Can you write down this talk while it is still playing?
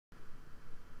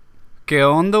Get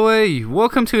on the way.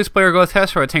 Welcome to this player growth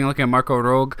test where I take a look at Marko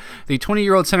Rog, the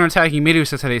 20-year-old center attacking mid who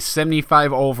sits at a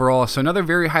 75 overall. So another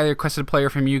very highly requested player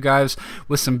from you guys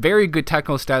with some very good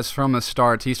technical stats from the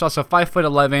start. He's also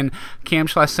 5'11",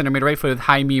 cam/center mid, right-footed,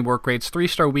 high knee work rates,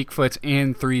 3-star weak foot,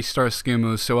 and 3-star skill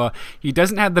moves. So he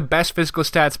doesn't have the best physical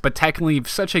stats, but technically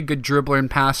such a good dribbler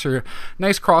and passer.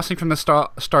 Nice crossing from the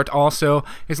start also.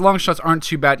 His long shots aren't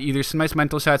too bad either. Some nice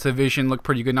mental stats. The vision look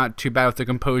pretty good, not too bad with the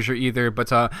composure either. But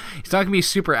he's not going to be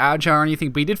super agile or anything,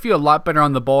 but he did feel a lot better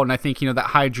on the ball, and I think, that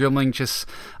high dribbling just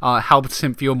helps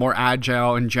him feel more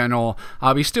agile in general.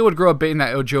 He still would grow a bit in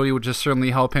that agility, which would certainly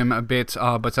help him a bit,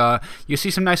 but you see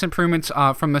some nice improvements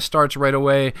from the starts right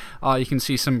away. You can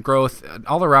see some growth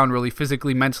all around, really,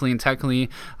 physically, mentally, and technically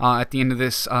at the end of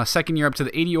this second year up to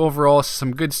the 80 overall.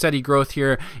 Some good steady growth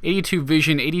here. 82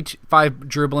 vision, 85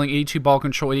 dribbling, 82 ball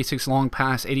control, 86 long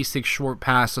pass, 86 short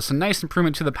pass. So some nice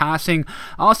improvement to the passing.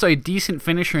 Also a decent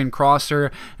finisher and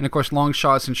crosser, and of course long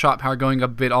shots and shot power going up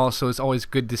a bit also is always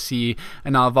good to see,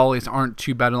 and volleys aren't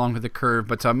too bad along with the curve,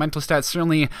 but mental stats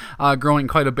certainly growing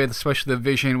quite a bit, especially the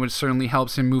vision, which certainly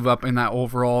helps him move up in that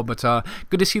overall. But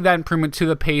good to see that improvement to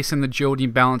the pace and the agility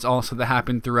and balance also that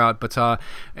happened throughout. But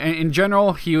in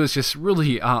general, he was just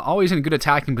really always in a good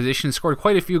attacking position, scored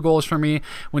quite a few goals for me.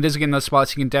 When he does get in those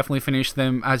spots, he can definitely finish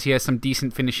them, as he has some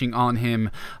decent finishing on him,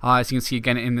 as you can see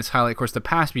again in this highlight. Of course, the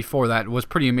pass before that was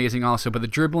pretty amazing also, but the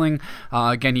dribbling,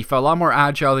 again, he felt a lot more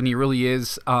agile than he really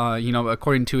is,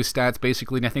 according to his stats,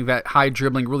 basically, and I think that high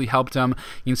dribbling really helped him.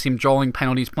 You can see him drawing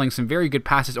penalties, playing some very good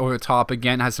passes over the top,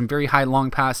 again, has some very high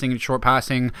long passing, and short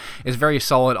passing is very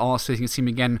solid also. You can see him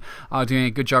again doing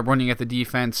a good job running at the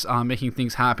defense, making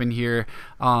things happen here.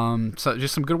 So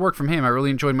just some good work from him. I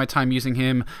really enjoyed my time using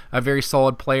him. A very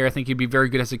solid player. I think he'd be very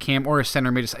good as a cam or a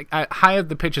center mid, just high up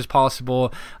the pitch as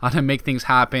possible to make things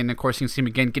happen. Of course, you can see him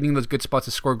again getting those good spots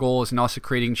to score goals and also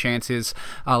creating chances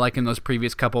like in those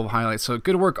previous couple of highlights. So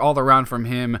good work all around from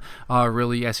him,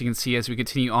 really, as you can see as we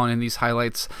continue on in these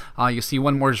highlights. You see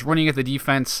one more just running at the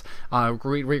defense.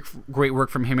 Great work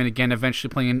from him, and again eventually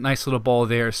playing a nice little ball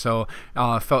there. So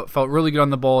felt really good on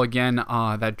the ball again.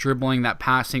 That dribbling, that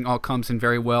passing all comes in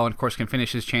very well, and of course can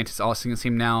finish his chances. Also, you can see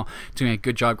him now doing a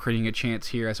good job creating a chance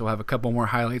here, as we'll have a couple more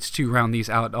highlights to round these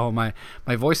out. Oh, my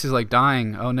voice is like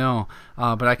dying. Oh no.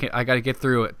 But I got to get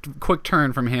through it. Quick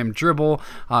turn from him, dribble,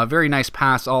 very nice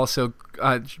pass also.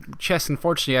 Chess,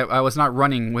 unfortunately, I was not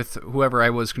running with whoever I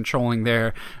was controlling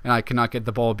there, and I could not get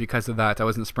the ball because of that. I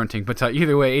wasn't sprinting, but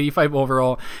either way, 85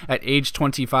 overall at age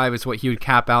 25 is what he would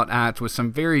cap out at, with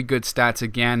some very good stats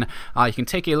again. You can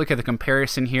take a look at the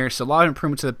comparison here. So a lot of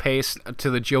improvement to the pace, to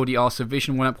the agility also.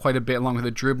 Vision went up quite a bit along with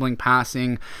the dribbling,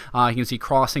 passing. You can see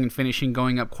crossing and finishing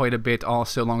going up quite a bit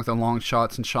also, along with the long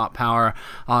shots and shot power.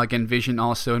 Again, vision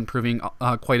also improving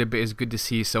quite a bit is good to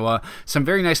see. So some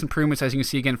very nice improvements, as you can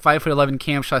see again. 5'11",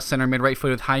 cam/center mid,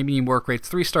 right-footed, high medium work rates,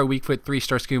 3-star weak foot,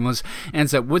 3-star skill moves.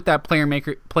 Ends up with that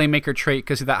playmaker trait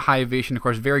because of that high vision. Of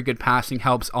course, very good passing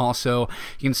helps also.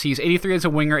 You can see he's 83 as a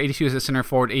winger, 82 as a center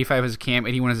forward, 85 as a cam,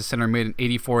 81 as a center mid, and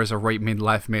 84 as a right mid,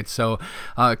 left mid. So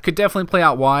could definitely play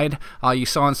out wide. You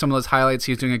saw in some of those highlights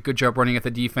he was doing a good job running at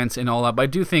the defense and all that. But I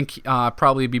do think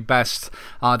probably be best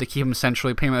to keep him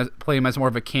centrally, play him as more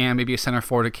of a cam, maybe a center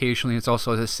forward occasionally. It's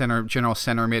also as a general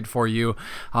center mid for you,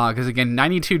 because again,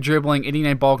 92 dribbling,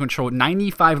 89 ball control,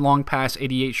 95 long pass,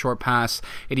 88 short pass,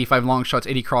 85 long shots,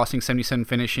 80 crossing, 77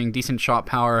 finishing, decent shot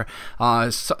power,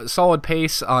 solid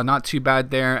pace, not too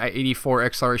bad there at 84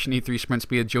 acceleration, 83 sprint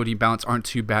speed, agility, balance aren't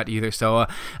too bad either. So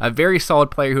a very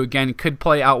solid player who again could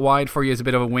play out wide for you as a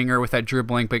bit of a winger with that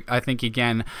dribbling, but I think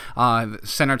again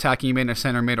center attacking mid or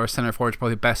center mid or center forward is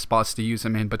probably the best spots to use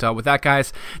him in. But with that,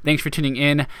 guys, thanks for tuning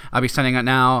in. I'll be signing out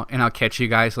now, and I'll catch you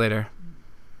guys later.